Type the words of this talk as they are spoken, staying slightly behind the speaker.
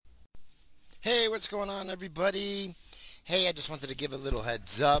Hey, what's going on, everybody? Hey, I just wanted to give a little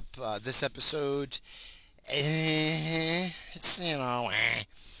heads up. This episode, it's,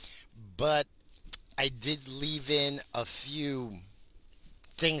 but I did leave in a few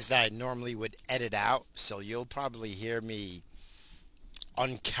things that I normally would edit out, so you'll probably hear me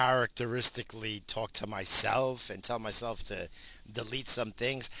uncharacteristically talk to myself and tell myself to delete some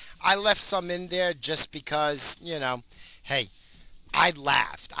things. I left some in there just because, hey, I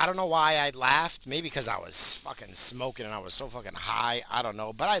laughed. I don't know why I laughed. Maybe because I was fucking smoking and I was so fucking high. I don't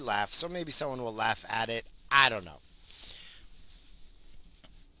know. But I laughed. So maybe someone will laugh at it. I don't know.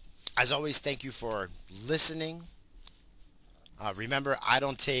 As always, thank you for listening. Remember, I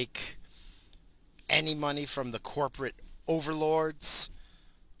don't take any money from the corporate overlords.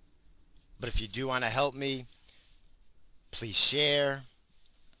 But if you do want to help me, please share,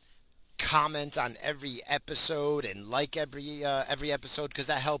 comment on every episode, and like every episode because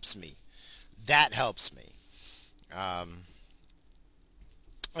that helps me. That helps me. Um,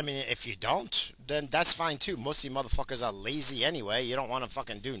 I mean, if you don't, then that's fine too. Most of you motherfuckers are lazy anyway. You don't want to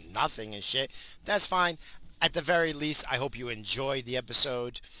fucking do nothing and shit. That's fine. At the very least, I hope you enjoyed the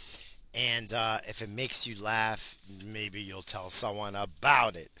episode. And if it makes you laugh, maybe you'll tell someone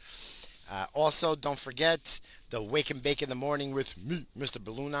about it. Also, don't forget the Wake and Bake in the Morning with me, Mr.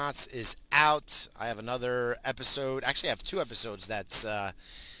 BallooKnots, is out. I have another episode. Actually, I have two episodes. That's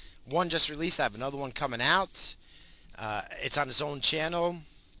one just released. I have another one coming out. It's on its own channel.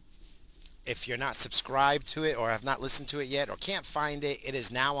 If you're not subscribed to it or have not listened to it yet or can't find it, it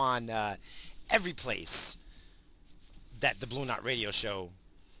is now on every place that the BallooKnot radio show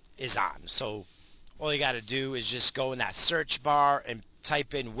is on. So all you got to do is just go in that search bar and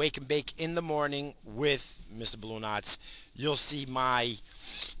type in Wake and Bake in the Morning with Mr. BallooKnots. You'll see my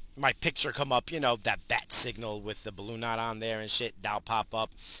picture come up, that bat signal with the balloon knot on there and shit. That'll pop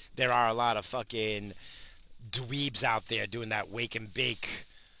up. There are a lot of fucking dweebs out there doing that Wake and Bake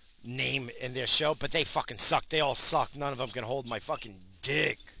name in their show, but they fucking suck. They all suck. None of them can hold my fucking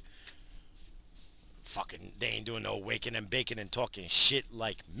dick. Fucking, they ain't doing no waking and baking and talking shit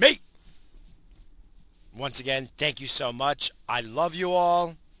like me. Once again, thank you so much. I love you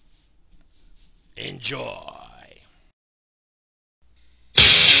all. Enjoy.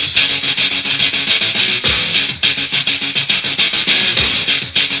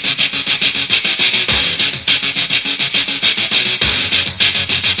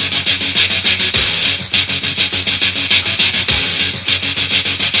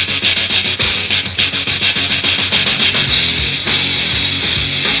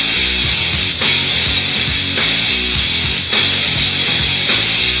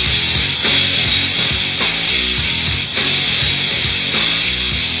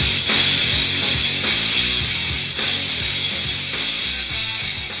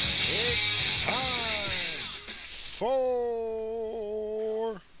 It's time for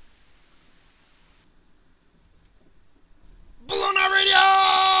BallooKnot Radio!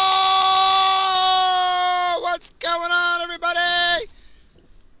 What's going on, everybody? I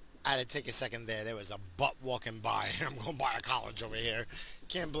had to take a second there. There was a butt walking by. I'm going by a college over here.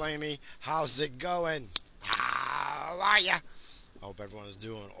 Can't blame me. How's it going? How are ya? I hope everyone's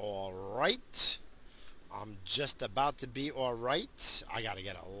doing all right. I'm just about to be all right. I gotta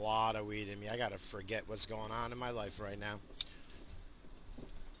get a lot of weed in me. I gotta forget what's going on in my life right now.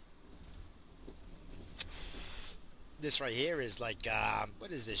 This right here is like,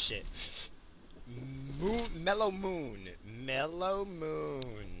 what is this shit? Mellow Moon. Mellow Moon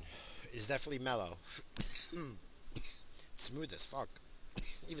is definitely mellow. Smooth as fuck.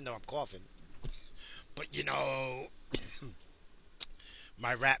 Even though I'm coughing. But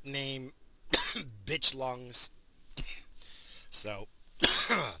my rap name, Bitch Lungs. So,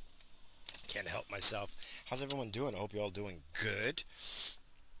 can't help myself. How's everyone doing? I hope you're all doing good.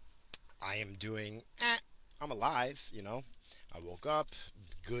 I am doing, I'm alive. I woke up.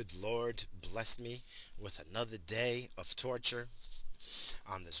 Good Lord blessed me with another day of torture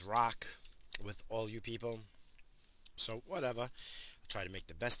on this rock with all you people. So whatever. I try to make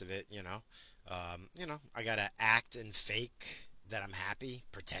the best of it. I gotta act and fake that I'm happy,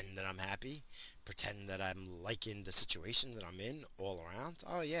 pretend that I'm happy, pretend that I'm liking the situation that I'm in all around.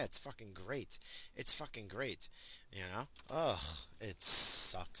 Oh yeah, it's fucking great. It's fucking great. Ugh, it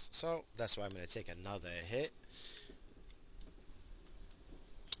sucks. So that's why I'm gonna take another hit.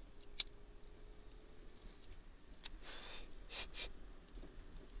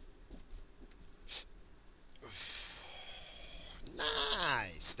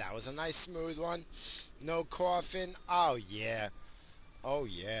 Nice. That was a nice smooth one. No coughing. Oh yeah. Oh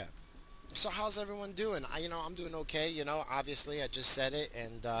yeah. So how's everyone doing? I'm doing okay. Obviously I just said it,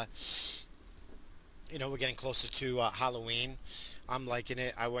 and We're getting closer to Halloween. I'm liking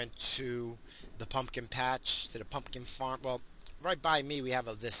it. I went to the pumpkin patch, to the pumpkin farm. Well, right by me, we have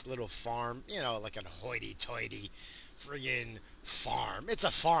this little farm, like a hoity-toity friggin' farm. It's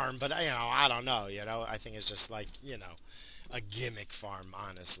a farm, but, I don't know, I think it's just like, a gimmick farm,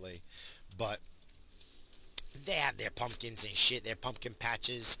 honestly. But they have their pumpkins and shit, their pumpkin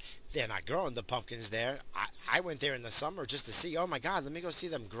patches. They're not growing the pumpkins there. I went there in the summer just to see, oh my God, let me go see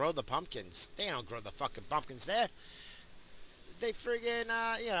them grow the pumpkins. They don't grow the fucking pumpkins there. They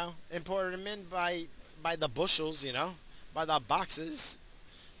friggin', imported them in by the bushels, by the boxes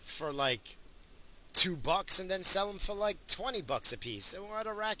for like $2 and then sell them for like $20 a piece. And what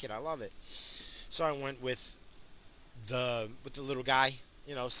a racket. I love it. So I went with the little guy,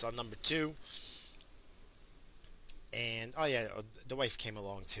 son number two. And oh yeah, the wife came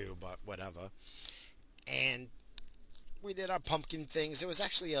along too, but whatever. And we did our pumpkin things. It was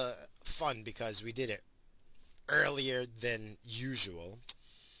actually fun because we did it earlier than usual.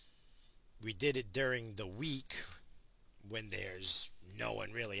 We did it during the week when there's no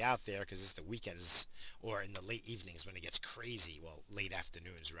one really out there because it's the weekends or in the late evenings when it gets crazy. Well, late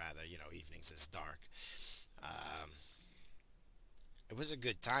afternoons rather. Evenings is dark. Um, it was a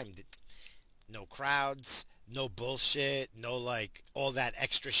good time. No crowds, no bullshit, no like all that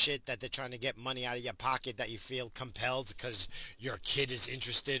extra shit that they're trying to get money out of your pocket that you feel compelled because your kid is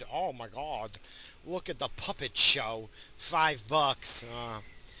interested. Oh my God, look at the puppet show, $5.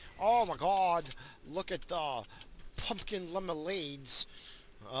 Oh my God, look at the pumpkin lemonades.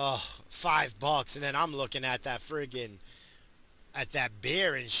 $5, and then I'm looking at that friggin' at that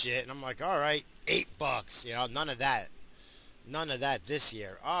beer and shit, and I'm like, all right, $8. None of that. None of that this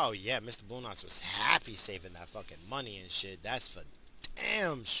year. Oh yeah, Mr. BallooKnot was happy saving that fucking money and shit. That's for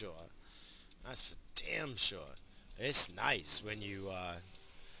damn sure. That's for damn sure. It's nice when you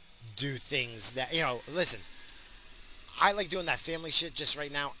do things that Listen, I like doing that family shit. Just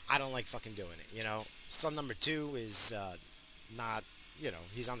right now, I don't like fucking doing it. Son number two is not.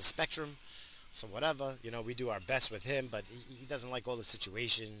 He's on the spectrum. So whatever. We do our best with him, but he doesn't like all the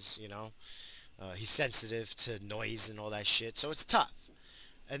situations. He's sensitive to noise and all that shit, so it's tough.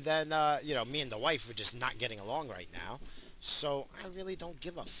 And then, me and the wife are just not getting along right now. So I really don't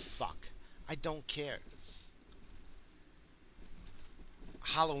give a fuck. I don't care.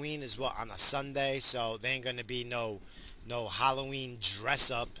 Halloween is what, on a Sunday, so there ain't gonna be no Halloween dress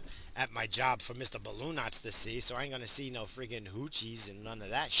up at my job for Mr. BallooKnots to see. So I ain't gonna see no friggin' hoochies and none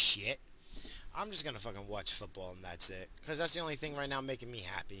of that shit. I'm just gonna fucking watch football and that's it. Cause that's the only thing right now making me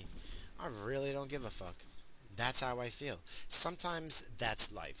happy. I really don't give a fuck. That's how I feel. Sometimes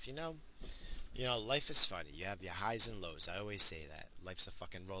that's life, life is funny. You have your highs and lows. I always say that. Life's a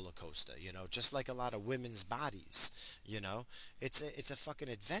fucking roller coaster, just like a lot of women's bodies, you know? It's a fucking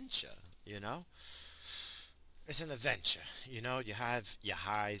adventure, you know? It's an adventure, You have your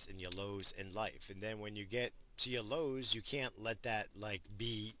highs and your lows in life. And then when you get to your lows, you can't let that like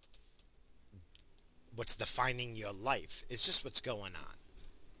be what's defining your life. It's just what's going on.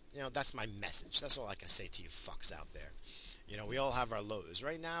 That's my message. That's all I can say to you fucks out there. We all have our lows.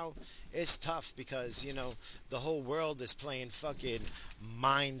 Right now, it's tough because, the whole world is playing fucking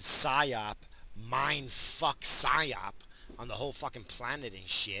mind psyop, mind fuck psyop on the whole fucking planet and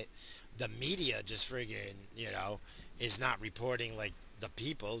shit. The media just friggin', is not reporting like the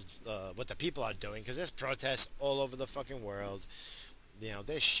people, what the people are doing because there's protests all over the fucking world.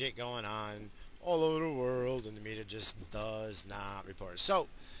 There's shit going on all over the world and the media just does not report. So,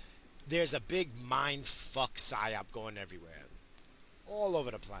 there's a big mind fuck psyop going everywhere, all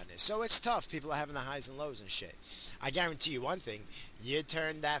over the planet. So it's tough. People are having the highs and lows and shit. I guarantee you one thing: you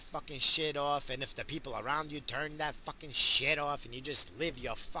turn that fucking shit off, and if the people around you turn that fucking shit off, and you just live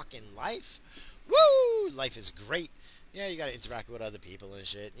your fucking life, woo! Life is great. Yeah, you gotta interact with other people and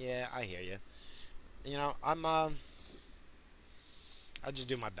shit. Yeah, I hear you. I just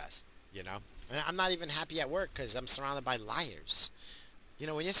do my best. And I'm not even happy at work because I'm surrounded by liars.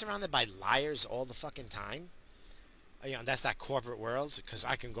 When you're surrounded by liars all the fucking time, that's that corporate world. Because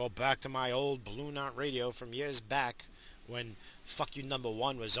I can go back to my old BallooKnot radio from years back when fuck you number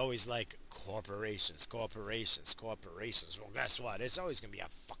one was always like corporations, corporations, corporations. Well, guess what? It's always going to be a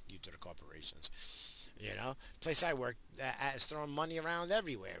fuck you to the corporations. Place I work is throwing money around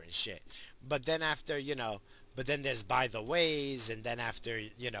everywhere and shit. But then after, but then there's by the ways, and then after,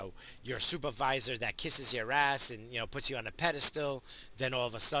 your supervisor that kisses your ass and, puts you on a pedestal, then all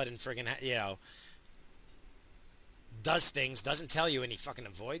of a sudden friggin', does things, doesn't tell you, and he fucking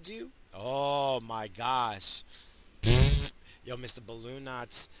avoids you. Oh my gosh. Yo, Mr.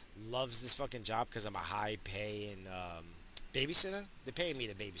 BallooKnots loves this fucking job because I'm a high paying babysitter. They're paying me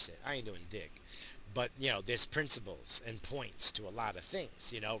to babysit. I ain't doing dick. But, there's principles and points to a lot of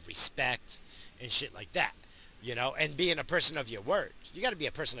things, respect and shit like that, and being a person of your word. You got to be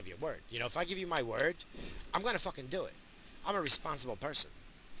a person of your word. If I give you my word, I'm going to fucking do it. I'm a responsible person.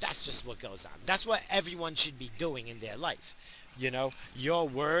 That's just what goes on. That's what everyone should be doing in their life. Your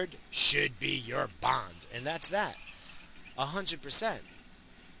word should be your bond. And that's that. 100%.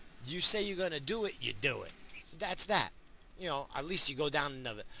 You say you're going to do it, you do it. That's that. At least you go down in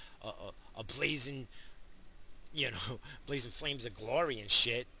a blazing, blazing flames of glory and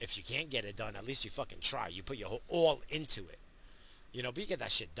shit. If you can't get it done, at least you fucking try. You put your whole all into it. But you get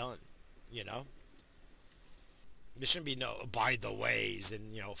that shit done. You know? There shouldn't be no by the ways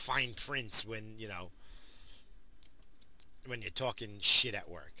and, fine prints when you're talking shit at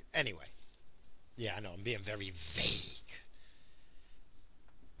work. Anyway. Yeah, I know, I'm being very vague.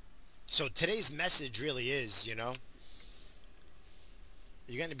 So today's message really is, you're going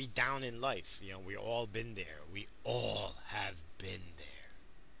to be down in life. We all been there. We all have been there.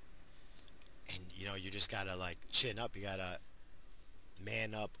 And, you just got to, like, chin up. You got to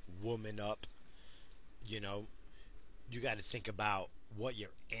man up, woman up. You got to think about what your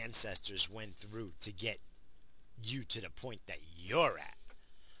ancestors went through to get you to the point that you're at.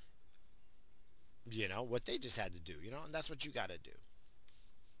 What they just had to do, and that's what you got to do.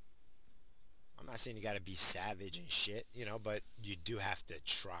 I'm not saying you got to be savage and shit, but you do have to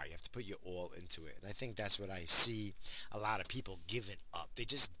try. You have to put your all into it. And I think that's what I see a lot of people giving up. They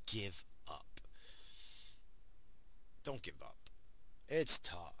just give up. Don't give up. It's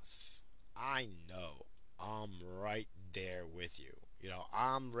tough. I know. I'm right there with you.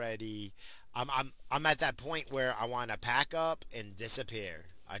 I'm ready. I'm at that point where I want to pack up and disappear.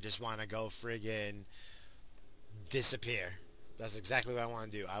 I just want to go friggin' disappear. That's exactly what I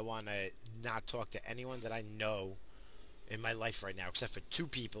want to do. I want to not talk to anyone that I know in my life right now, except for two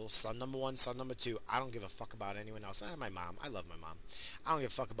people, son number one, son number two. I don't give a fuck about anyone else. My mom. I love my mom. I don't give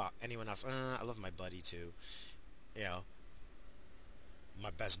a fuck about anyone else. I love my buddy too. You know,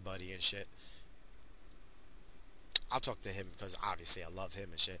 my best buddy and shit. I'll talk to him because obviously I love him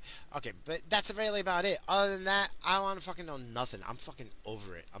and shit. Okay, but that's really about it. Other than that, I don't want to fucking know nothing. I'm fucking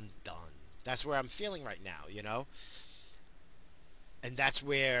over it. I'm done. That's where I'm feeling right now, And that's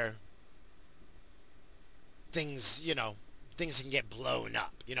where things, things can get blown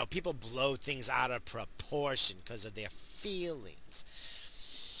up. People blow things out of proportion because of their feelings.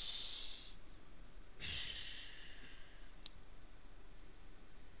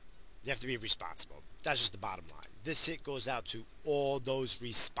 You have to be responsible. That's just the bottom line. This hit goes out to all those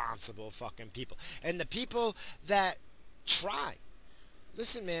responsible fucking people. And the people that try.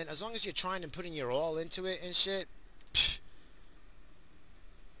 Listen, man, as long as you're trying and putting your all into it and shit,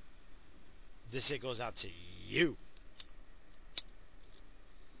 this hit goes out to you.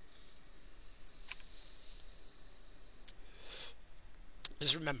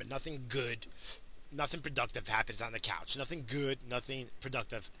 Just remember, nothing good, nothing productive happens on the couch. Nothing good, nothing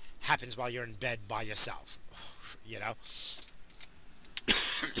productive happens while you're in bed by yourself.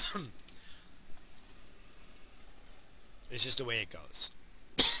 It's just the way it goes.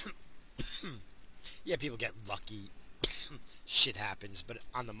 Yeah, people get lucky. Shit happens, but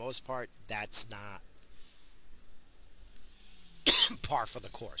on the most part, that's not par for the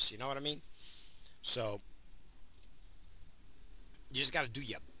course. You know what I mean? So, you just got to do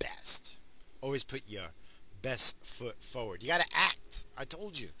your best. Always put your best foot forward. You got to act. I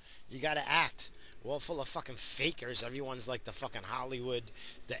told you. You got to act. We're all full of fucking fakers. Everyone's like the fucking Hollywood,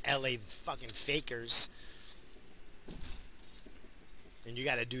 the LA fucking fakers. And you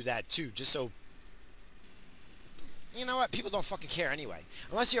got to do that too, just so, you know what? People don't fucking care anyway.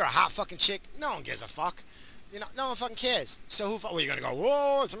 Unless you're a hot fucking chick, no one gives a fuck. No one fucking cares. So well, you're gonna go,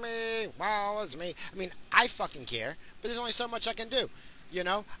 whoa, it's me, wow, it's me. I mean, I fucking care, but there's only so much I can do.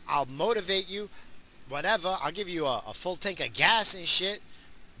 I'll motivate you, whatever. I'll give you a full tank of gas and shit.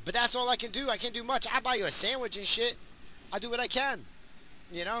 But that's all I can do. I can't do much. I'll buy you a sandwich and shit. I'll do what I can.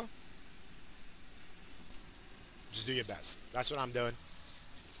 Just do your best. That's what I'm doing.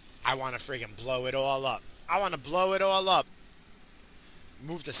 I want to friggin' blow it all up. I want to blow it all up.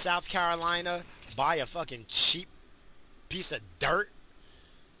 Move to South Carolina, buy a fucking cheap piece of dirt.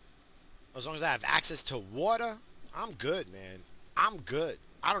 As long as I have access to water, I'm good, man. I'm good.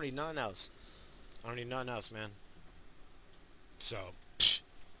 I don't need nothing else. I don't need nothing else, man. So,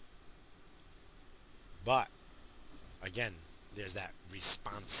 but, again, there's that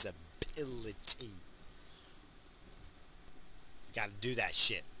responsibility. You gotta do that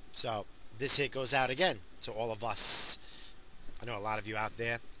shit. So, this hit goes out again to all of us. I know a lot of you out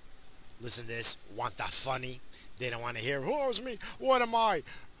there listen to this, want the funny. They don't want to hear, oh, it's me. What am I?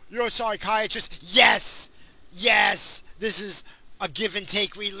 You're a psychiatrist. Yes, yes. This is a give and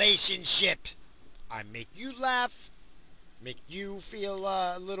take relationship. I make you laugh, make you feel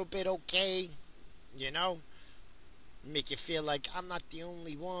a little bit okay, you know? Make you feel like I'm not the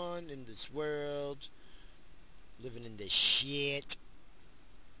only one in this world living in this shit.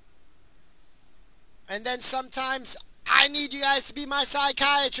 And then sometimes I need you guys to be my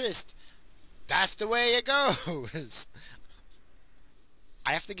psychiatrist. That's the way it goes.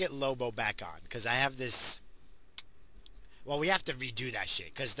 I have to get Lobo back on because I have this. Well, we have to redo that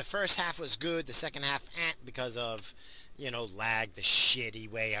shit because the first half was good, the second half, because of, lag, the shitty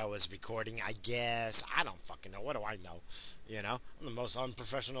way I was recording, I guess. I don't fucking know. What do I know? I'm the most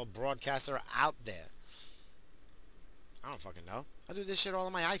unprofessional broadcaster out there. I don't fucking know. I do this shit all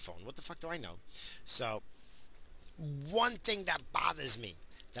on my iPhone. What the fuck do I know? So, one thing that bothers me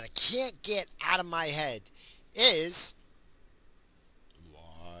that I can't get out of my head is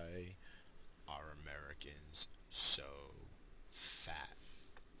why are Americans so fat?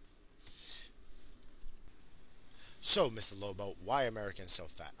 So, Mr. Lobo, why are Americans so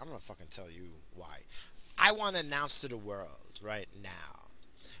fat? I'm gonna fucking tell you why. I want to announce to the world right now.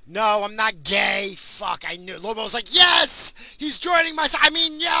 No, I'm not gay. Fuck, I knew. Lobo's like, yes, he's joining my. I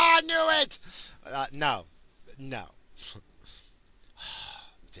mean, yeah, I knew it. No, no.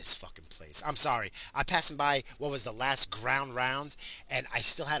 This fucking place. I'm sorry. I'm passing by what was the last ground round, and I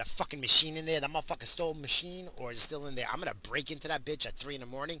still had a fucking machine in there. That motherfucker stole a machine, or is it still in there? I'm gonna break into that bitch at 3 in the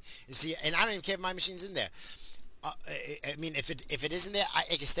morning and see. And I don't even care if my machine's in there. I mean, if it isn't there,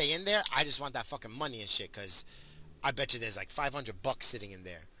 it can stay in there. I just want that fucking money and shit, cause I bet you there's like $500 sitting in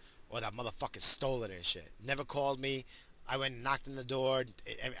there, or that motherfucker stole it and shit. Never called me. I went and knocked on the door.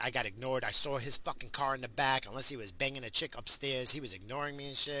 I got ignored. I saw his fucking car in the back. Unless he was banging a chick upstairs, he was ignoring me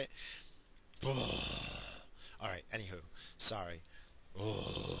and shit. All right. Anywho, sorry.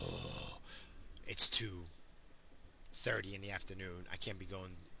 Oh, it's 2:30 in the afternoon. I can't be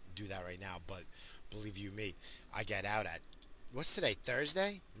going do that right now. But believe you me, I get out at what's today?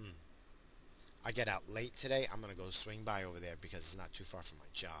 Thursday. I get out late today. I'm gonna go swing by over there because it's not too far from my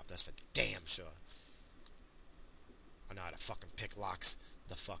job. That's for damn sure. I know how to fucking pick locks.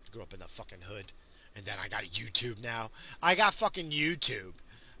 The fuck grew up in the fucking hood, and then I got YouTube now. I got fucking YouTube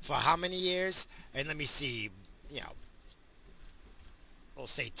for how many years? And let me see. You know, we'll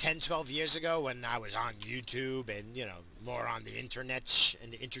say 10, 12 years ago when I was on YouTube and more on the internet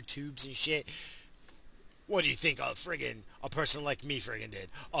and the intertubes and shit. What do you think a person like me friggin' did?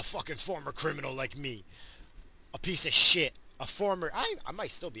 A fucking former criminal like me. A piece of shit. A former... I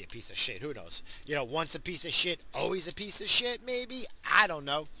might still be a piece of shit. Who knows? Once a piece of shit, always a piece of shit, maybe? I don't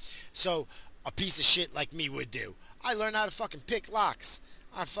know. So, a piece of shit like me would do. I learned how to fucking pick locks.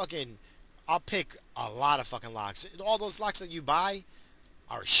 I'll pick a lot of fucking locks. All those locks that you buy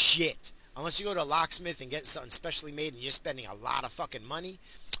are shit. Unless you go to a locksmith and get something specially made and you're spending a lot of fucking money,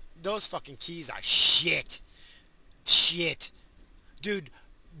 those fucking keys are shit. Shit. Dude,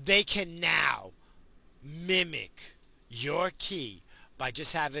 they can now mimic your key by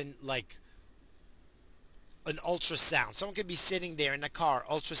just having like an ultrasound. Someone could be sitting there in the car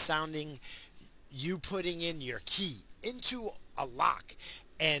ultrasounding you putting in your key into a lock,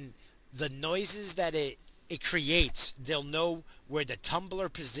 and the noises that it creates, they'll know where the tumbler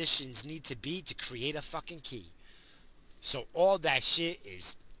positions need to be to create a fucking key. So all that shit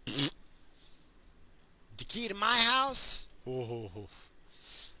is the key to my house. Oh,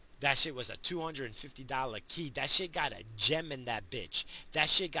 that shit was a $250 key. That shit got a gem in that bitch. That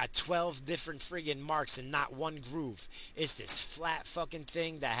shit got 12 different friggin' marks and not one groove. It's this flat fucking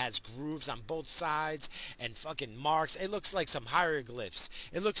thing that has grooves on both sides and fucking marks. It looks like some hieroglyphs.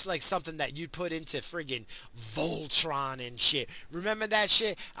 It looks like something that you'd put into friggin' Voltron and shit. Remember that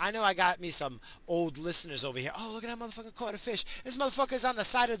shit? I know I got me some old listeners over here. Oh, look at that motherfucker caught a fish. This motherfucker's on the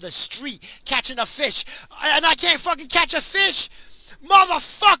side of the street catching a fish. And I can't fucking catch a fish.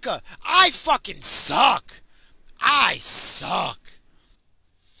 Motherfucker, I fucking suck. I suck.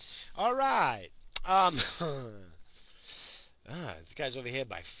 All right. This guy's over here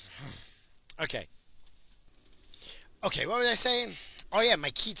by. Okay. Okay, what was I saying? Oh yeah,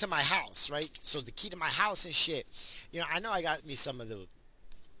 my key to my house, right? So the key to my house and shit. I know I got me some of the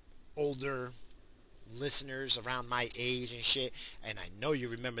older listeners around my age and shit, and I know you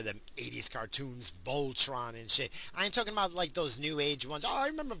remember them 80s cartoons, Voltron and shit. I ain't talking about like those new age ones. Oh, I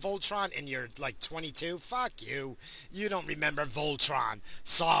remember Voltron, and you're like 22. Fuck you. You don't remember Voltron.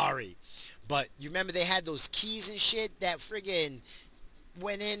 Sorry. But you remember they had those keys and shit that friggin'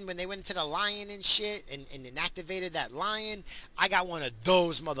 went in when they went into the lion and shit and activated that lion. I got one of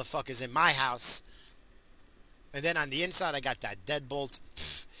those motherfuckers in my house. And then on the inside I got that deadbolt.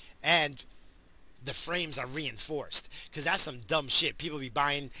 And the frames are reinforced because that's some dumb shit. People be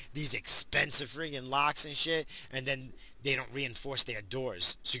buying these expensive friggin' locks and shit, and then they don't reinforce their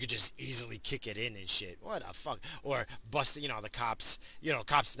doors, so you could just easily kick it in and shit. What the fuck? Or bust, the cops,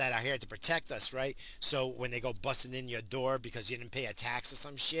 cops that are here to protect us, right? So when they go busting in your door because you didn't pay a tax or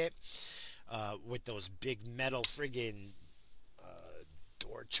some shit, with those big metal friggin'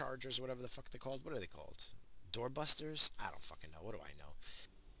 door chargers, whatever the fuck they're called. What are they called? Door busters? I don't fucking know. What do I know?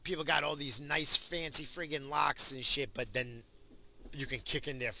 People got all these nice fancy friggin' locks and shit, but then you can kick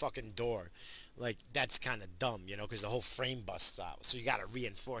in their fucking door. Like, that's kind of dumb, because the whole frame busts out. So you gotta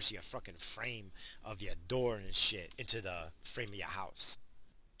reinforce your fucking frame of your door and shit into the frame of your house.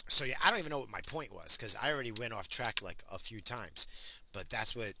 So yeah, I don't even know what my point was, because I already went off track like a few times. But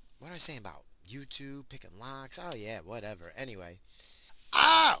that's what am I saying about YouTube, picking locks? Oh yeah, whatever. Anyway.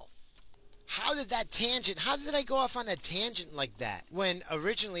 Oh! How did I go off on a tangent like that? When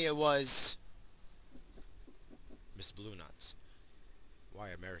originally it was Mr. Blue Nuts. Why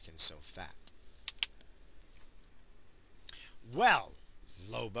are Americans so fat? Well,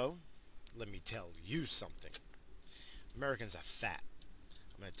 Lobo, let me tell you something. Americans are fat.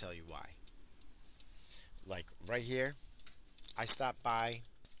 I'm going to tell you why. Like right here, I stopped by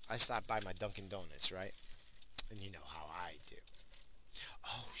my Dunkin' Donuts, right? And you know how I do.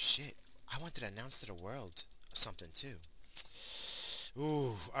 Oh shit. I wanted to announce to the world something too.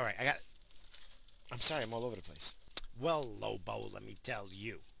 Ooh, all right. I'm sorry, I'm all over the place. Well, Lobo, let me tell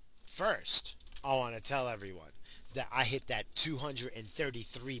you. First, I want to tell everyone that I hit that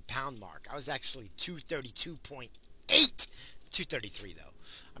 233-pound mark. I was actually 232.8. 233 though.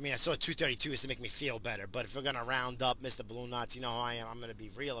 I mean, I saw 232 is to make me feel better, but if we're gonna round up, Mr. BallooKnot, you know how I am. I'm gonna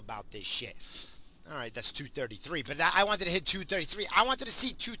be real about this shit. All right, that's 233. But I wanted to hit 233. I wanted to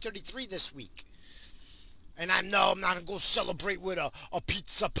see 233 this week. And I know I'm not going to go celebrate with a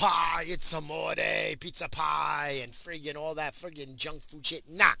pizza pie. It's amore, pizza pie, and friggin' all that friggin' junk food shit.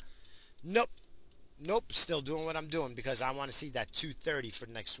 Nah. Nope. Nope. Still doing what I'm doing because I want to see that 230 for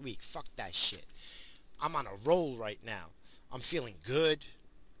next week. Fuck that shit. I'm on a roll right now. I'm feeling good.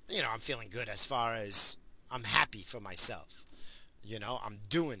 I'm feeling good as far as I'm happy for myself. I'm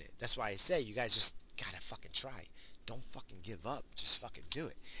doing it. That's why I say you guys just gotta fucking try. Don't fucking give up. Just fucking do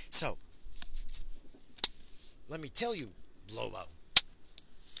it. So, let me tell you, Lobo.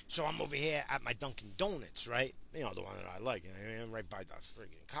 So I'm over here at my Dunkin' Donuts, right? The one that I like. I'm right by the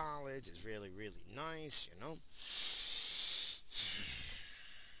friggin' college. It's really, really nice.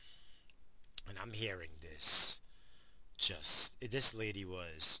 And I'm hearing this. This lady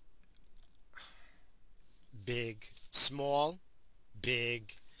was big, small,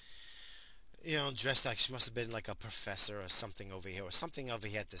 big, dressed like she must have been like a professor or something over here, or something over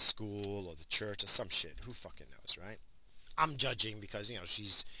here at the school or the church or some shit. Who fucking knows, right? I'm judging because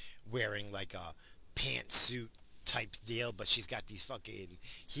she's wearing like a pantsuit type deal, but she's got these fucking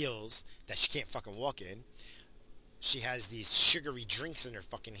heels that she can't fucking walk in. She has these sugary drinks in her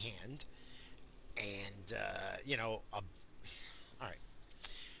fucking hand, and all right,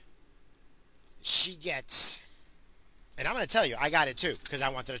 she gets. And I'm gonna tell you, I got it too because I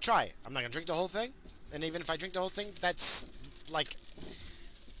wanted to try it. I'm not gonna drink the whole thing, and even if I drink the whole thing, that's like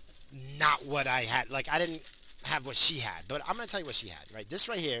not what I had. Like I didn't have what she had, but I'm gonna tell you what she had. Right, this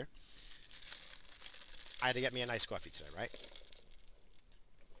right here. I had to get me a nice coffee today, right?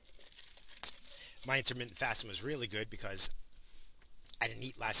 My intermittent fasting was really good because I didn't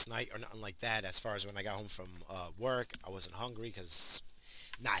eat last night or nothing like that. As far as when I got home from work, I wasn't hungry because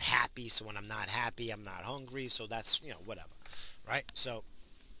not happy. So when I'm not happy, I'm not hungry. So that's whatever, right? So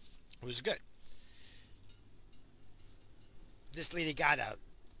it was good. This lady got a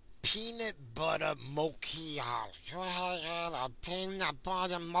peanut butter mochito. A peanut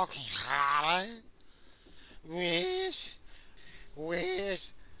butter mochito with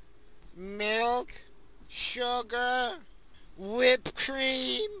with milk, sugar, whipped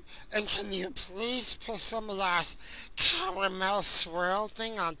cream, and can you please put some of that caramel swirl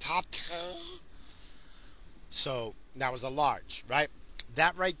thing on top too? So that was a large, right?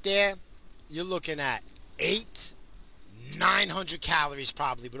 That right there, you're looking at 900 calories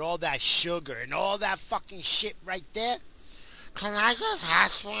probably, with all that sugar and all that fucking shit right there. Can I get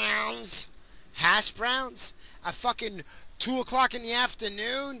hash browns? Hash browns? At fucking 2 o'clock in the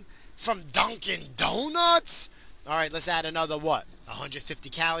afternoon? From Dunkin' Donuts? Alright, let's add another what? 150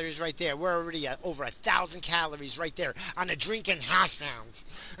 calories right there. We're already at over 1,000 calories right there on a drinking hash browns.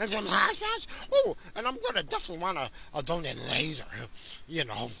 And some hash browns. Oh, and I'm gonna definitely wanna donate later. You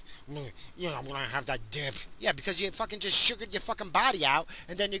know, I'm gonna have that dip. Yeah, because you fucking just sugared your fucking body out,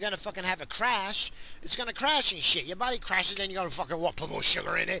 and then you're gonna fucking have a crash. It's gonna crash and shit. Your body crashes, then you're gonna fucking what? Put more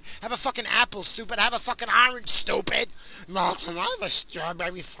sugar in it. Have a fucking apple, stupid. Have a fucking orange, stupid. No, can I have a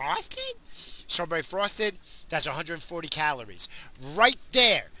strawberry frosting? Strawberry frosted, that's 140 calories. Right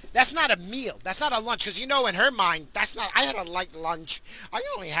there. That's not a meal. That's not a lunch. Because in her mind, that's not. I had a light lunch. I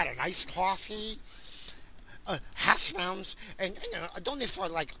only had an iced coffee, hash browns, and a donut for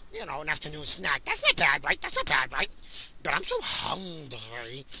an afternoon snack. That's not bad, right? That's not bad, right? But I'm so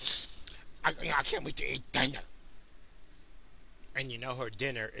hungry. I can't wait to eat dinner. And her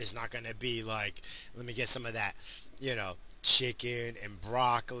dinner is not going to be like, let me get some of that, chicken and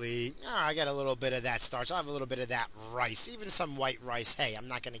broccoli. Oh, I got a little bit of that starch. I'll have a little bit of that rice, even some white rice. Hey, I'm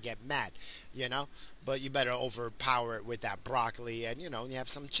not going to get mad, But you better overpower it with that broccoli and, you have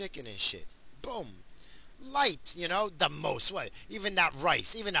some chicken and shit. Boom. Light, the most. What? Even that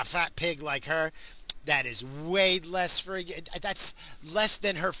rice, even a fat pig like her, that is way less friggin'. That's less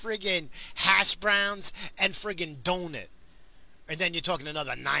than her friggin' hash browns and friggin' donut. And then you're talking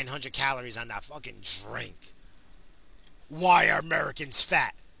another 900 calories on that fucking drink. Why are Americans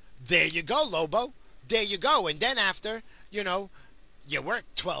fat? There you go, Lobo. There you go. And then after, you work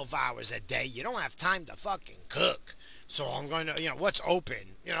 12 hours a day. You don't have time to fucking cook. So I'm going to, what's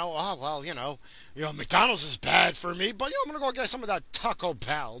open? Oh, well, McDonald's is bad for me, but, I'm going to go get some of that Taco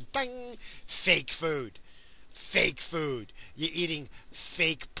Bell. Ding. Fake food. Fake food. You're eating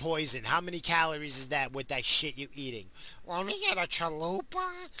fake poison. How many calories is that with that shit you're eating? Let me get a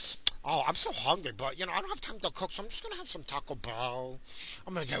chalupa. Oh, I'm so hungry, but, I don't have time to cook, so I'm just going to have some Taco Bell.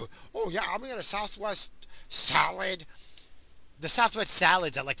 I'm going to go, oh, yeah, I'm going to get a Southwest salad. The Southwest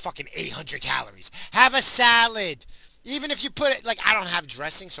salads are like fucking 800 calories. Have a salad. Even if you put it, I don't have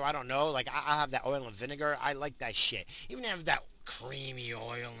dressing, so I don't know. I'll have that oil and vinegar. I like that shit. Even if I have that creamy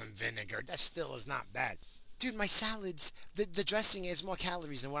oil and vinegar, that still is not bad. Dude, my salads, the dressing is more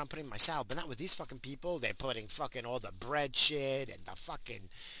calories than what I'm putting in my salad. But not with these fucking people. They're putting fucking all the bread shit and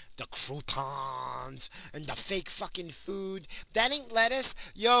the croutons and the fake fucking food. That ain't lettuce.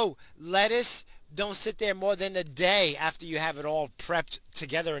 Yo, lettuce don't sit there more than a day after you have it all prepped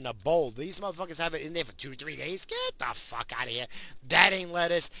together in a bowl. These motherfuckers have it in there for 2-3 days. Get the fuck out of here. That ain't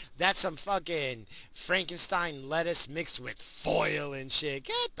lettuce. That's some fucking Frankenstein lettuce mixed with foil and shit.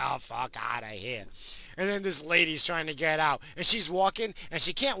 Get the fuck out of here. And then this lady's trying to get out. And she's walking, and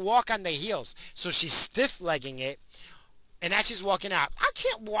she can't walk on the heels. So she's stiff-legging it. And as she's walking out, I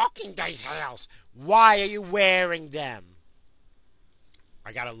can't walk in these heels. Why are you wearing them?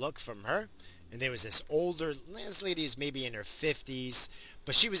 I got a look from her. And there was this lady who's maybe in her 50s.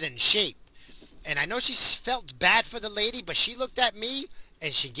 But she was in shape. And I know she felt bad for the lady, but she looked at me,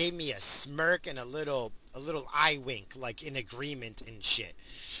 and she gave me a smirk and a little eye wink, like in agreement and shit.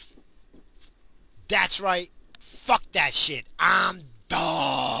 That's right. Fuck that shit. I'm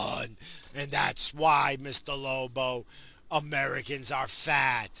done. And that's why, Mr. Lobo, Americans are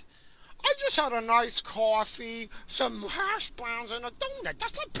fat. I just had a nice coffee, some hash browns, and a donut.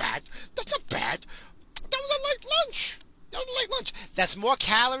 That's not bad. That's not bad. That was a late lunch. That was a late lunch. That's more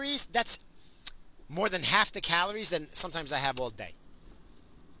calories. That's more than half the calories than sometimes I have all day.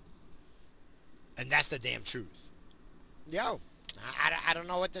 And that's the damn truth. Yo, I don't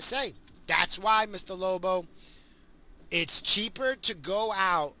know what to say. That's why, Mr. Lobo, it's cheaper to go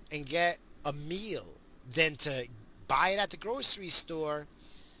out and get a meal than to buy it at the grocery store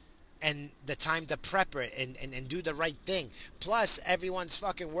and the time to prep it and do the right thing. Plus, everyone's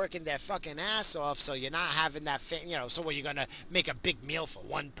fucking working their fucking ass off, so you're not having that, so what, you're going to make a big meal for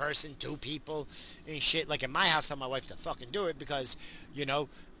one person, two people, and shit. Like in my house, I tell my wife to fucking do it because, you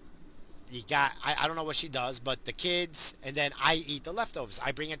got, I don't know what she does, but the kids, and then I eat the leftovers.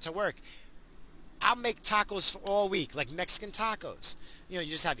 I bring it to work. I'll make tacos for all week, like Mexican tacos. You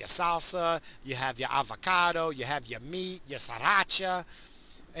just have your salsa, you have your avocado, you have your meat, your sriracha,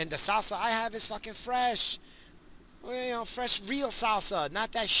 and the salsa I have is fucking fresh. Fresh, real salsa,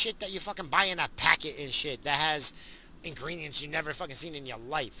 not that shit that you fucking buy in a packet and shit that has ingredients you never fucking seen in your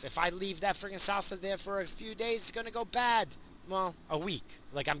life. If I leave that freaking salsa there for a few days, it's gonna go bad. Well, a week.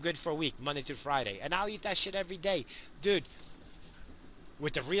 Like, I'm good for a week, Monday through Friday. And I'll eat that shit every day. Dude,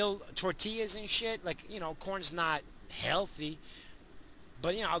 with the real tortillas and shit, like, corn's not healthy.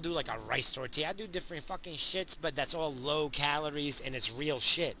 But, I'll do like a rice tortilla. I do different fucking shits, but that's all low calories and it's real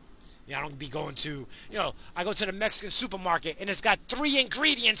shit. I don't be going to, I go to the Mexican supermarket and it's got 3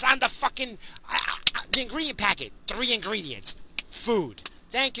 ingredients on the fucking, the ingredient packet. 3 ingredients. Food.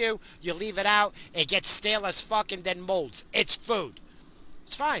 Thank you. You leave it out, it gets stale as fuck and then molds. It's food.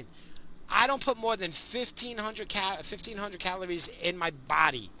 It's fine. I don't put more than 1,500 calories in my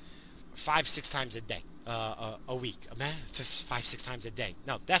body 5, 6 times a day. A week, man, 5, 6 times a day.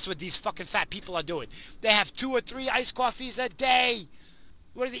 No, that's what these fucking fat people are doing. They have 2 or 3 iced coffees a day.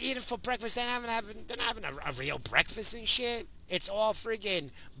 What are they eating for breakfast? They're not having a real breakfast and shit. It's all friggin'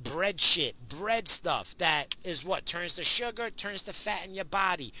 bread shit, bread stuff. That is what turns to sugar, turns to fat in your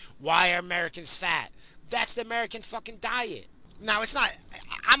body. Why are Americans fat? That's the American fucking diet. Now it's not.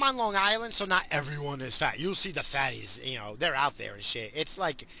 I'm on Long Island, so not everyone is fat. You'll see the fatties, they're out there and shit. It's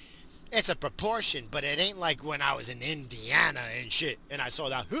like it's a proportion, but it ain't like when I was in Indiana and shit, and I saw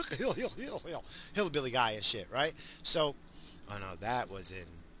that hillbilly guy and shit, right? So, oh no, that was in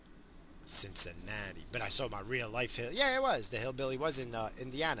Cincinnati, but I saw my real life hill. Yeah, it was the hillbilly was in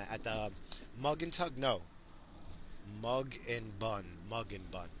Indiana at the Mug and Tug. No, Mug and Bun.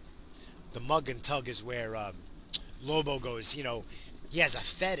 The Mug and Tug is where Lobo goes. He has a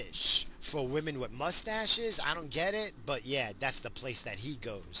fetish for women with mustaches. I don't get it, but yeah, that's the place that he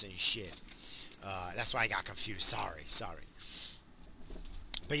goes and shit. That's why I got confused. Sorry.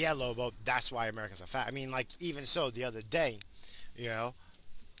 But yeah, Lobo, that's why Americans are fat. I mean, like, even so, the other day, you know,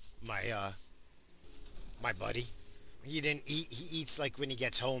 my buddy, he didn't eat. He eats like when he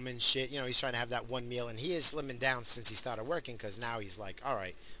gets home and shit. He's trying to have that one meal, and he is slimming down since he started working. Cause now he's like, all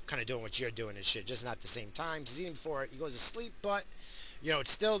right, kind of doing what you're doing and shit, just not the same time. He's eating before he goes to sleep, but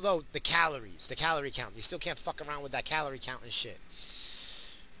it's still though the calories, the calorie count. You still can't fuck around with that calorie count and shit.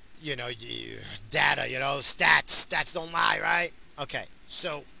 Data. Stats don't lie, right? Okay,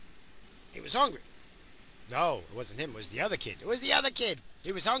 so he was hungry. No, it wasn't him. It was the other kid.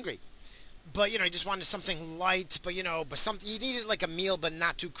 He was hungry. But he just wanted something light. But something he needed like a meal, but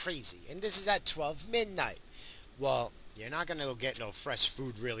not too crazy. And this is at 12 midnight. Well, you're not gonna go get no fresh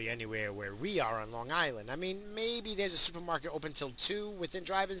food really anywhere where we are on Long Island. I mean, maybe there's a supermarket open till 2 within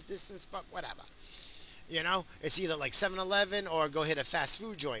driving distance, but whatever. It's either like 7-Eleven or go hit a fast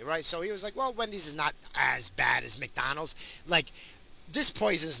food joint, right? So he was like, well, Wendy's is not as bad as McDonald's. Like, this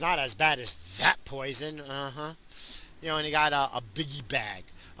poison's not as bad as that poison. Uh-huh. And he got a biggie bag.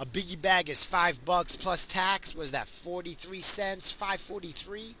 A biggie bag is $5 plus tax. Was that 43 cents?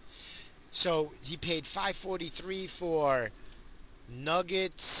 5.43. So he paid 5.43 for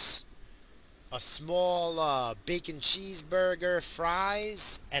nuggets, a small bacon cheeseburger,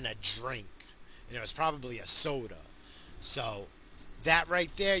 fries, and a drink. And it was probably a soda. So that right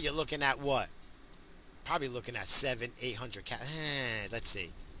there, you're looking at what? Probably looking at 700-800 let's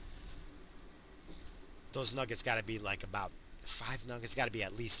see. Those nuggets got to be like about 5 nuggets. Got to be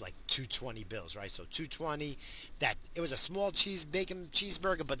at least like 220 bills, right? So 220. That it was a small bacon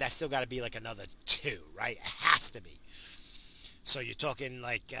cheeseburger, but that still got to be like another 2, right? It has to be. So you're talking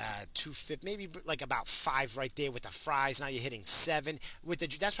like 250, maybe like about 5 right there with the fries. Now you're hitting 7 with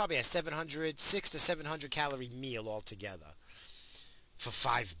that's probably a 6 to 700 calorie meal altogether for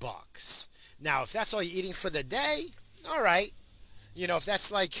 $5. Now if that's all you're eating for the day, all right. If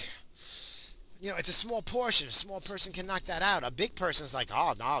that's like, it's a small portion. A small person can knock that out. A big person's like,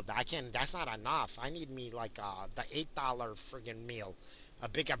 oh no, I can't. That's not enough. I need me like the $8 friggin' meal, a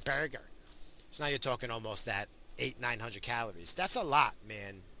bigger burger. So now you're talking almost that 800-900 calories. That's a lot,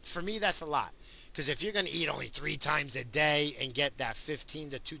 man. For me, that's a lot. Because if you're gonna eat only 3 times a day and get that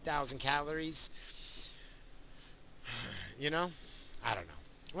 15 to 2,000 calories, I don't know.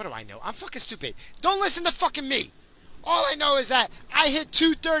 What do I know? I'm fucking stupid. Don't listen to fucking me. All I know is that I hit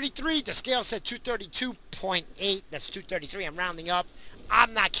 233. The scale said 232.8. That's 233. I'm rounding up.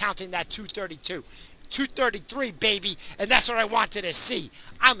 I'm not counting that 232. 233, baby. And that's what I wanted to see.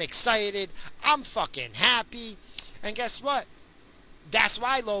 I'm excited. I'm fucking happy. And guess what? That's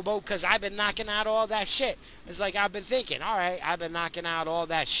why, Lobo, because I've been knocking out all that shit. It's like I've been thinking, all right, I've been knocking out all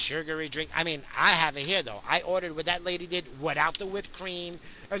that sugary drink. I mean, I have it here, though. I ordered what that lady did without the whipped cream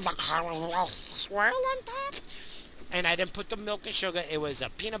and the caramel swirl on top. And I didn't put the milk and sugar. It was a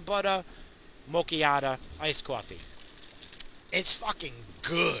peanut butter mochiata iced coffee. It's fucking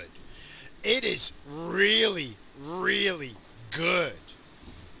good. It is really, really good.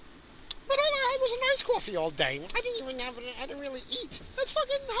 But all I had was an iced coffee all day. I didn't really eat. That's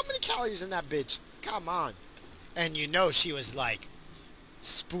fucking, how many calories in that bitch? Come on. And she was like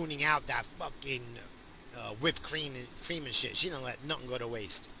spooning out that fucking whipped cream and shit. She didn't let nothing go to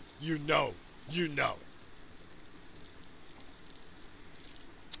waste. You know.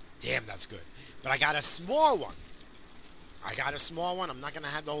 Damn, that's good. But I got a small one. I'm not going to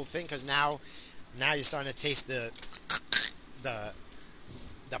have the whole thing because now you're starting to taste the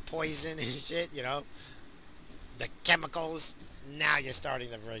poison and shit, the chemicals. Now you're starting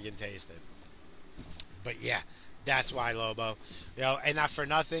to friggin' taste it. But yeah, that's why, Lobo. And not for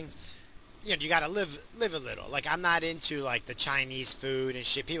nothing. You gotta live a little. Like, I'm not into like the Chinese food and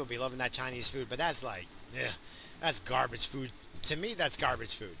shit. People be loving that Chinese food, but that's like, yeah, that's garbage food. To me, that's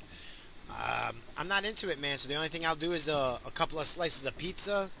garbage food. I'm not into it, man. So the only thing I'll do is a couple of slices of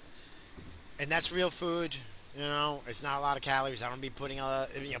pizza, and that's real food. It's not a lot of calories. I don't be putting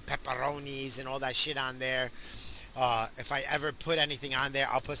pepperonis and all that shit on there. If I ever put anything on there,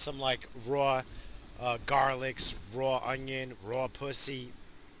 I'll put some like raw garlics, raw onion, raw pussy,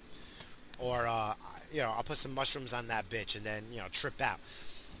 or I'll put some mushrooms on that bitch and then trip out.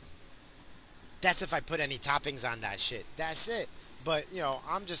 That's if I put any toppings on that shit. That's it. But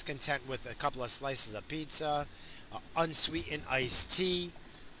I'm just content with a couple of slices of pizza, unsweetened iced tea,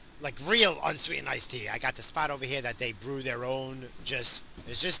 like real unsweetened iced tea. I got the spot over here that they brew their own. It's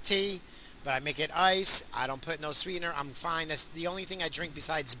just tea, but I make it ice. I don't put no sweetener. I'm fine. That's the only thing I drink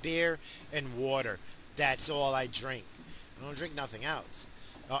besides beer and water. That's all I drink. I don't drink nothing else.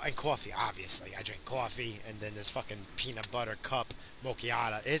 And coffee, obviously. I drink coffee, and then this fucking peanut butter cup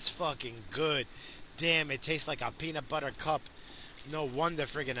mochiata. It's fucking good. Damn, it tastes like a peanut butter cup. No wonder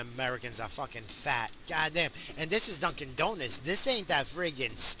friggin' Americans are fucking fat. Goddamn. And this is Dunkin' Donuts. This ain't that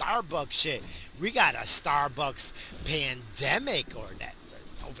friggin' Starbucks shit. We got a Starbucks pandemic or that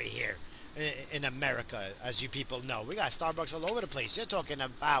over here in America, as you people know. We got Starbucks all over the place. You're talking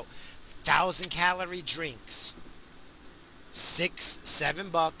about 1,000-calorie drinks. $6,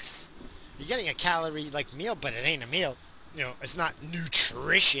 $7. You're getting a calorie like meal, but it ain't a meal. It's not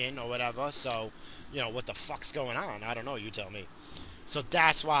nutrition or whatever. So, what the fuck's going on? I don't know. You tell me. So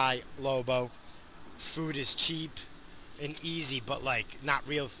that's why, Lobo, food is cheap and easy, but like not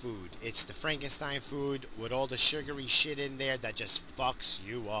real food. It's the Frankenstein food with all the sugary shit in there that just fucks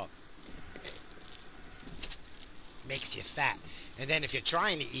you up, makes you fat. And then if you're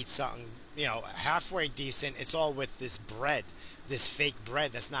trying to eat something, halfway decent, it's all with this bread, this fake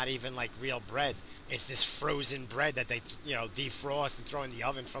bread that's not even like real bread. It's this frozen bread that they, defrost and throw in the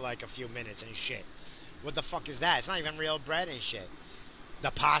oven for like a few minutes and shit. What the fuck is that? It's not even real bread and shit. The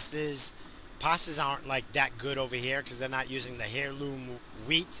pastas aren't like that good over here because they're not using the heirloom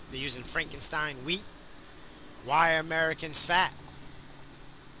wheat. They're using Frankenstein wheat. Why are Americans fat?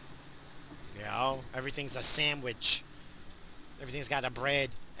 Everything's a sandwich. Everything's got a bread,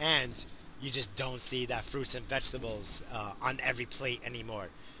 and you just don't see that fruits and vegetables on every plate anymore.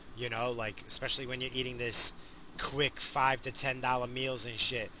 Like especially when you're eating this quick $5 to $10 meals and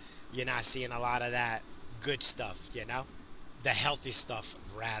shit. You're not seeing a lot of that good stuff. The healthy stuff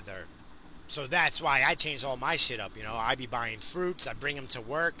rather. So that's why I changed all my shit up. I be buying fruits. I bring them to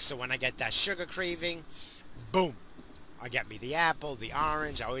work. So when I get that sugar craving, boom, I get me the apple, the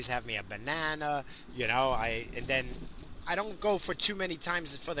orange. I always have me a banana. And then I don't go for too many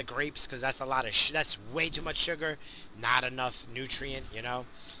times for the grapes because that's a lot of that's way too much sugar, not enough nutrient.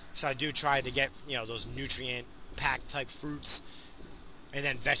 So I do try to get those nutrient packed type fruits, and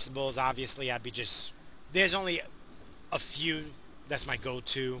then vegetables. Obviously, I'd be just there's only a few that's my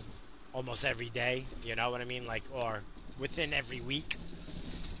go-to almost every day. You know what I mean? Like or within every week.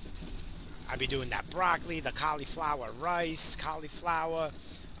 I'd be doing that broccoli, the cauliflower rice, cauliflower.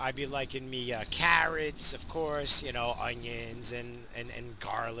 I'd be liking me carrots, of course, onions and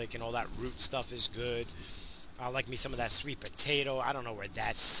garlic and all that root stuff is good. I like me some of that sweet potato. I don't know where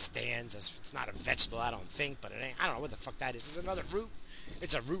that stands. It's not a vegetable, I don't think, but it ain't. I don't know what the fuck that is. Is it another root?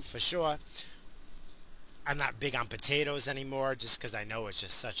 It's a root for sure. I'm not big on potatoes anymore just because I know it's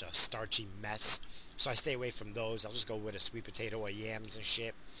just such a starchy mess. So I stay away from those. I'll just go with a sweet potato or yams and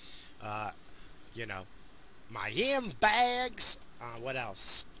shit. Uh, you know, my yam bags. What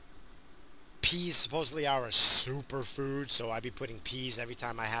else? Peas supposedly are a superfood, so I be putting peas every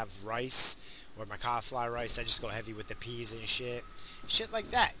time I have rice or my cauliflower rice. I just go heavy with the peas and shit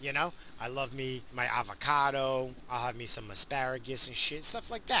like that. I love me my avocado. I'll have me some asparagus and shit, stuff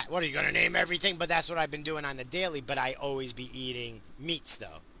like that. What are you gonna name everything? But that's what I've been doing on the daily. But I always be eating meats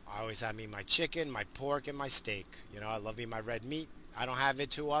though. I always have me my chicken, my pork, and my steak. I love me my red meat. I don't have it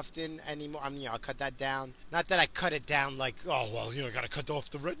too often anymore. I'll cut that down. Not that I cut it down like, oh, well, I gotta cut off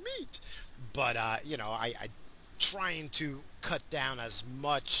the red meat. But, I trying to cut down as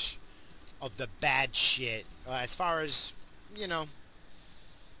much of the bad shit. As far as, yeah.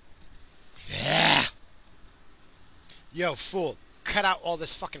 Yo, fool, cut out all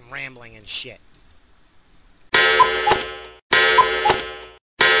this fucking rambling and shit.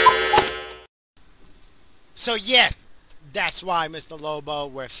 So, yeah, that's why, Mr. Lobo,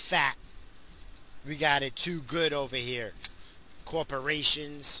 we're fat. We got it too good over here.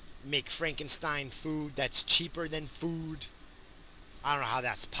 Corporations make Frankenstein food that's cheaper than food. I don't know how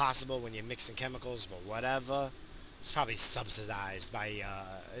that's possible when you're mixing chemicals, but whatever. It's probably subsidized by.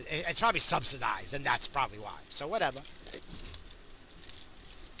 It's probably subsidized, and that's probably why. So whatever.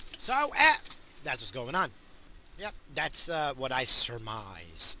 So that's what's going on. Yep, that's what I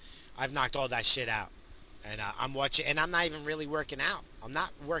surmise. I've knocked all that shit out, and I'm watching, and I'm not even really working out. I'm not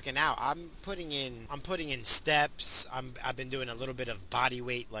working out. I'm putting in steps. I've been doing a little bit of body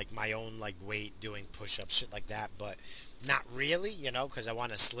weight, like my own like weight, doing push-ups, shit like that, but not really, because I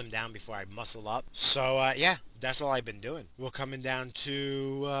want to slim down before I muscle up. So yeah, that's all I've been doing. We're coming down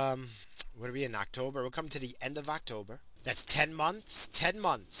to what are we in October? We're coming to the end of October. That's 10 months. 10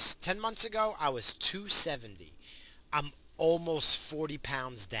 months. 10 months ago, I was 270. I'm almost 40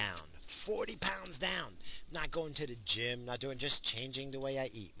 pounds down. 40 pounds down. Not going to the gym, not doing, just changing the way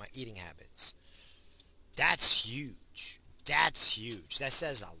I eat, my eating habits. That's huge. That's huge. That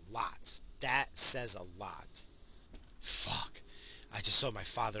says a lot. That says a lot. Fuck. I just saw my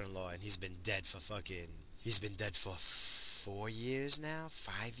father-in-law and he's been dead for 4 years now?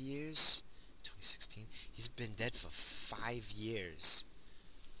 5 years? 2016. He's been dead for 5 years.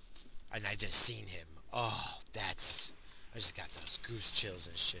 And I just seen him. Oh, I just got those goose chills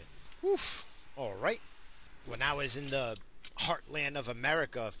and shit. Woof. All right. When I was in the heartland of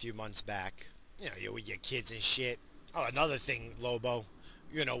America a few months back, you're with your kids and shit. Oh, another thing, Lobo.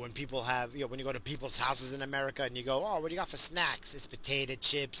 When people have, when you go to people's houses in America and you go, oh, what do you got for snacks? It's potato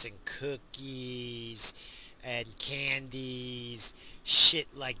chips and cookies and candies, shit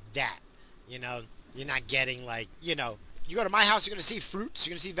like that. You know, you're not getting like, you go to my house, you're gonna see fruits,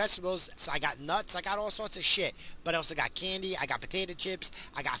 you're gonna see vegetables. So I got nuts, I got all sorts of shit. But I also got candy, I got potato chips,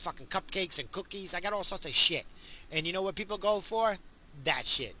 I got fucking cupcakes and cookies, I got all sorts of shit. And you know what people go for? That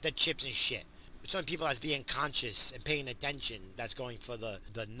shit, the chips and shit. Some people as being conscious and paying attention, that's going for the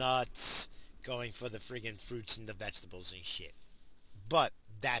nuts, going for the friggin' fruits and the vegetables and shit. But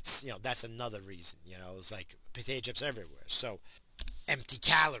that's another reason. It's like potato chips everywhere. So empty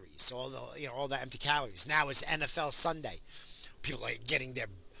calories, all the empty calories. Now it's NFL Sunday. People are getting their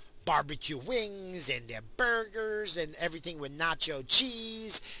barbecue wings and their burgers and everything with nacho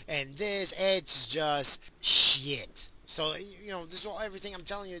cheese and this. It's just shit. So this is all everything I'm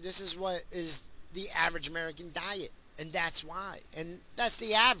telling you. This is what is the average American diet. And that's why. And that's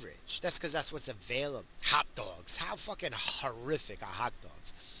the average. That's because that's what's available. Hot dogs. How fucking horrific are hot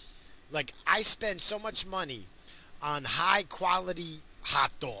dogs? Like, I spend so much money on high quality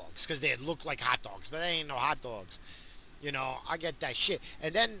hot dogs because they look like hot dogs, but they ain't no hot dogs. I get that shit.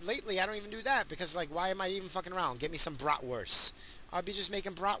 And then lately, I don't even do that because, like, why am I even fucking around? Get me some bratwurst. I'll be just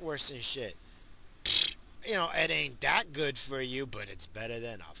making bratwurst and shit. It ain't that good for you, but it's better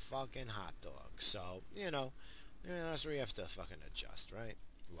than a fucking hot dog. So, that's where you have to fucking adjust, right?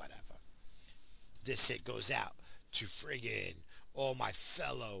 Whatever. This hit goes out to friggin' all my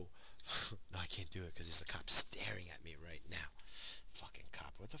fellow. No, I can't do it because there's a cop staring at me right now. Fucking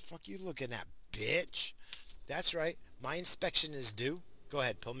cop. What the fuck you looking at, bitch? That's right. My inspection is due. Go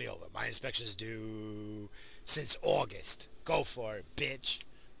ahead, pull me over. My inspection is due since August. Go for it, bitch.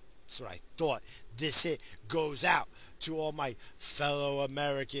 That's what I thought. This hit goes out to all my fellow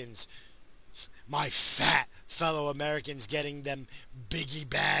Americans. My fat fellow Americans getting them biggie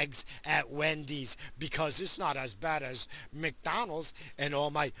bags at Wendy's because it's not as bad as McDonald's, and all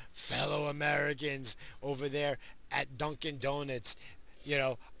my fellow Americans over there at Dunkin' Donuts.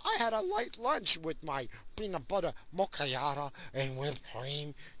 I had a light lunch with my peanut butter mozzarella and whipped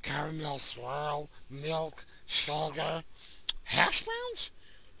cream, caramel swirl, milk, sugar, hash browns,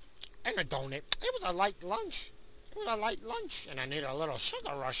 and a donut. It was a light lunch. It was a light lunch, and I need a little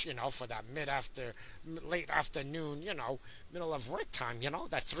sugar rush, for that late afternoon, middle of work time,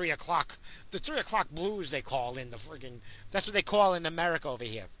 that 3 o'clock, the 3 o'clock blues they call in the friggin', that's what they call in America over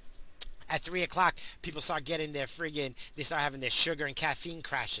here. At 3 o'clock, people start getting they start having their sugar and caffeine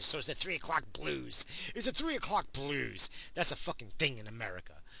crashes. So it's the 3 o'clock blues. It's the 3 o'clock blues. That's a fucking thing in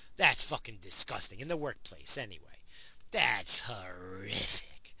America. That's fucking disgusting. In the workplace, anyway. That's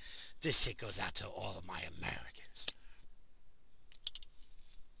horrific. This shit goes out to all of my Americans.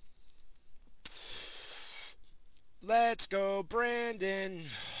 Let's go, Brandon.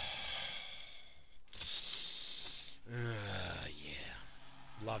 Yeah.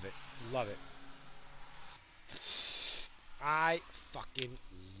 Love it. Love it. I fucking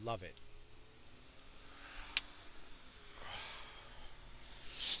love it.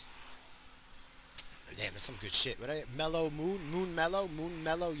 Damn, that's some good shit. Mellow moon mellow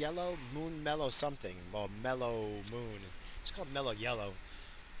yellow, moon mellow something. Well, mellow moon. It's called mellow yellow.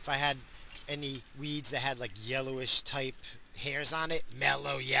 If I had any weeds that had like yellowish type hairs on it,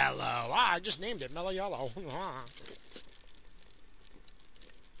 mellow yellow. I just named it mellow yellow.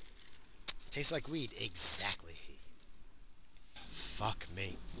 Tastes like weed. Exactly. Fuck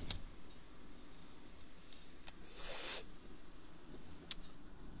me.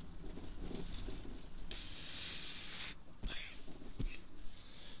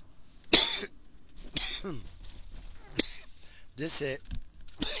 This hit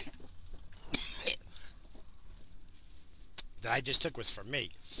that I just took was for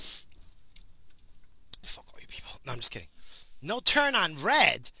me. Fuck all you people. No, I'm just kidding. No turn on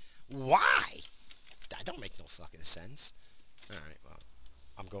red? Why? That don't make no fucking sense. Alright, well,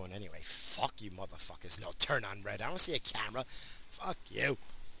 I'm going anyway. Fuck you motherfuckers. No turn on red. I don't see a camera. Fuck you.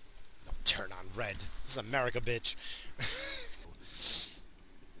 No turn on red. This is America, bitch.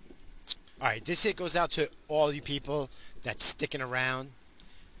 Alright, this hit goes out to all you people that's sticking around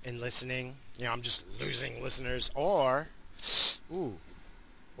and listening. You know, I'm just losing listeners. Or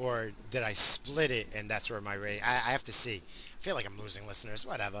did I split it and that's where my rating... I have to see. I feel like I'm losing listeners.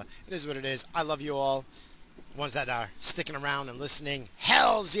 Whatever. It is what it is. I love you all. Ones that are sticking around and listening.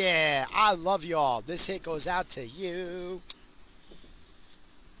 Hells yeah! I love you all. This hit goes out to you.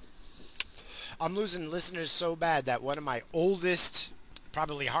 I'm losing listeners so bad that one of my oldest,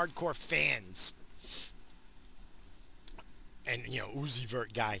 probably hardcore fans, and, you know, Uzi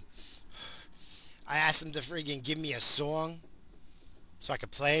Vert guy, I asked him to friggin' give me a song so I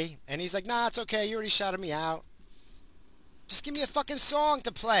could play, and he's like, nah, it's okay, you already shouted me out. Just give me a fucking song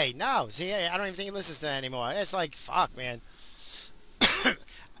to play. No, see, I don't even think he listens to it anymore. It's like, fuck, man.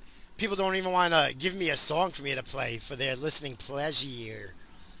 People don't even want to give me a song for me to play for their listening pleasure.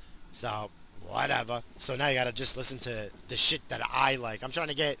 So, whatever. So now you gotta just listen to the shit that I like. I'm trying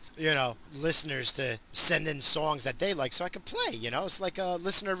to get, you know, listeners to send in songs that they like so I can play, you know? It's like a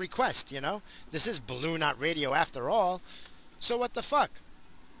listener request, you know? This is BallooKnot after all. So what the fuck?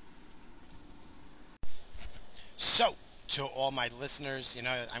 So, to all my listeners, you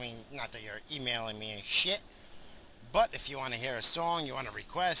know, I mean, not that you're emailing me and shit, but if you want to hear a song, you want to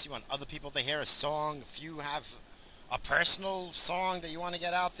request, you want other people to hear a song, if you have a personal song that you want to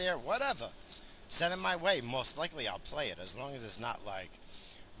get out there, whatever, send it my way. Most likely I'll play it, as long as it's not, like,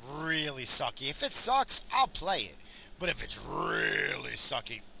 really sucky. If it sucks, I'll play it. But if it's really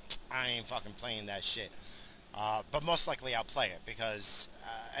sucky, I ain't fucking playing that shit. But most likely I'll play it, because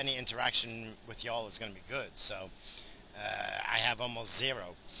any interaction with y'all is going to be good. So I have almost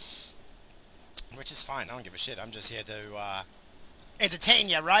zero, which is fine. I don't give a shit. I'm just here to entertain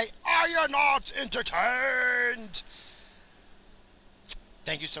you, right? Are you not entertained?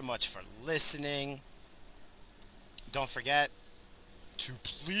 Thank you so much for listening. Don't forget to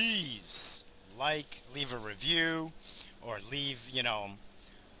please leave a review, or leave, you know,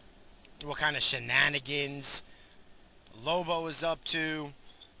 what kind of shenanigans Lobo is up to,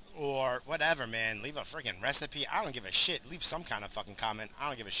 or whatever, man. Leave a freaking recipe. I don't give a shit. Leave some kind of fucking comment. I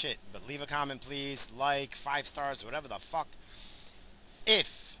don't give a shit. But leave a comment, please. 5 stars, whatever the fuck.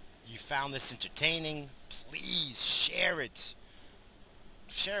 If you found this entertaining, please share it.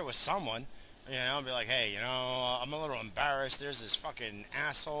 Share it with someone. You know, be like, hey, you know, I'm a little embarrassed. There's this fucking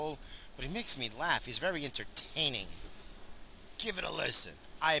asshole, but he makes me laugh. He's very entertaining. Give it a listen.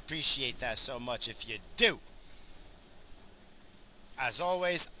 I appreciate that so much if you do. As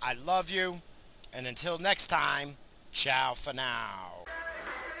always, I love you. And until next time, ciao for now.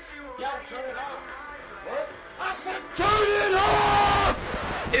 Yo, turn it up. What? I said turn it up!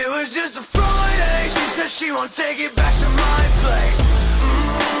 It was just a Friday. She said she won't take it back to my place.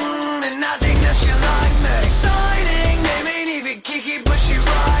 And I think that she like me. Exciting, name ain't even Kiki, but she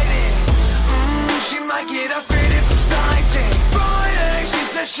riding. She might get upgraded from sighting. Friday, she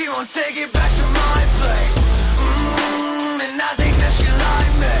said she won't take it back to my place. And I think that she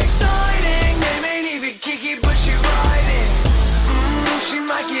like me. Exciting, name ain't even Kiki, but she riding. She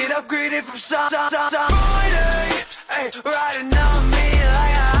might get upgraded from Friday. Ay, riding on me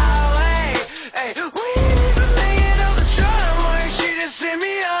like a highway. Ay, we ain't even making up the driveway. She just hit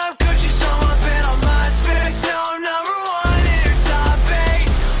me up, cause she saw my bed on my space. Now I'm number 1 in her top 8.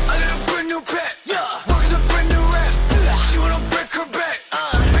 I got a brand new pet, yeah. Work's a brand new rep. She wanna break her back,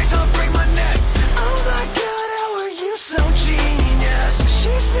 makes her break my neck. Oh my god, how are you so genius?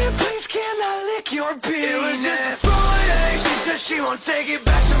 She said, please can I lick your penis? It was just a Friday. She said she won't take it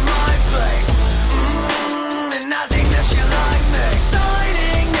back to my place. And I think that she like me.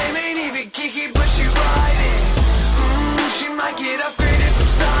 Exciting, name ain't even Kiki, but she riding. She might get upgraded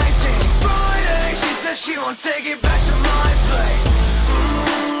from sighting. Friday, she said she won't take it back to my place.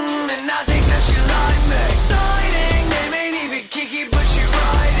 And I think that she like me. Exciting, name ain't even Kiki, but she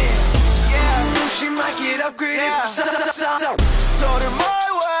riding. Yeah, she might get upgraded from sighting. Told her my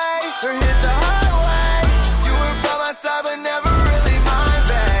way, or hit the highway. You were by my side, but never really mind,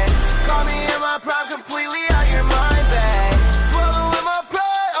 babe. Call me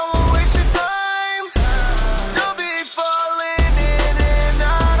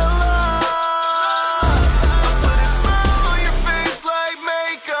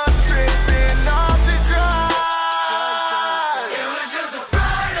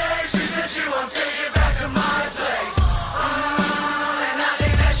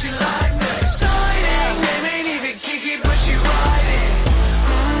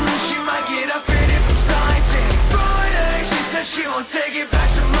take it back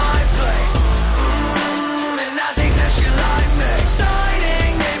to my place. And I think that she like me. Sign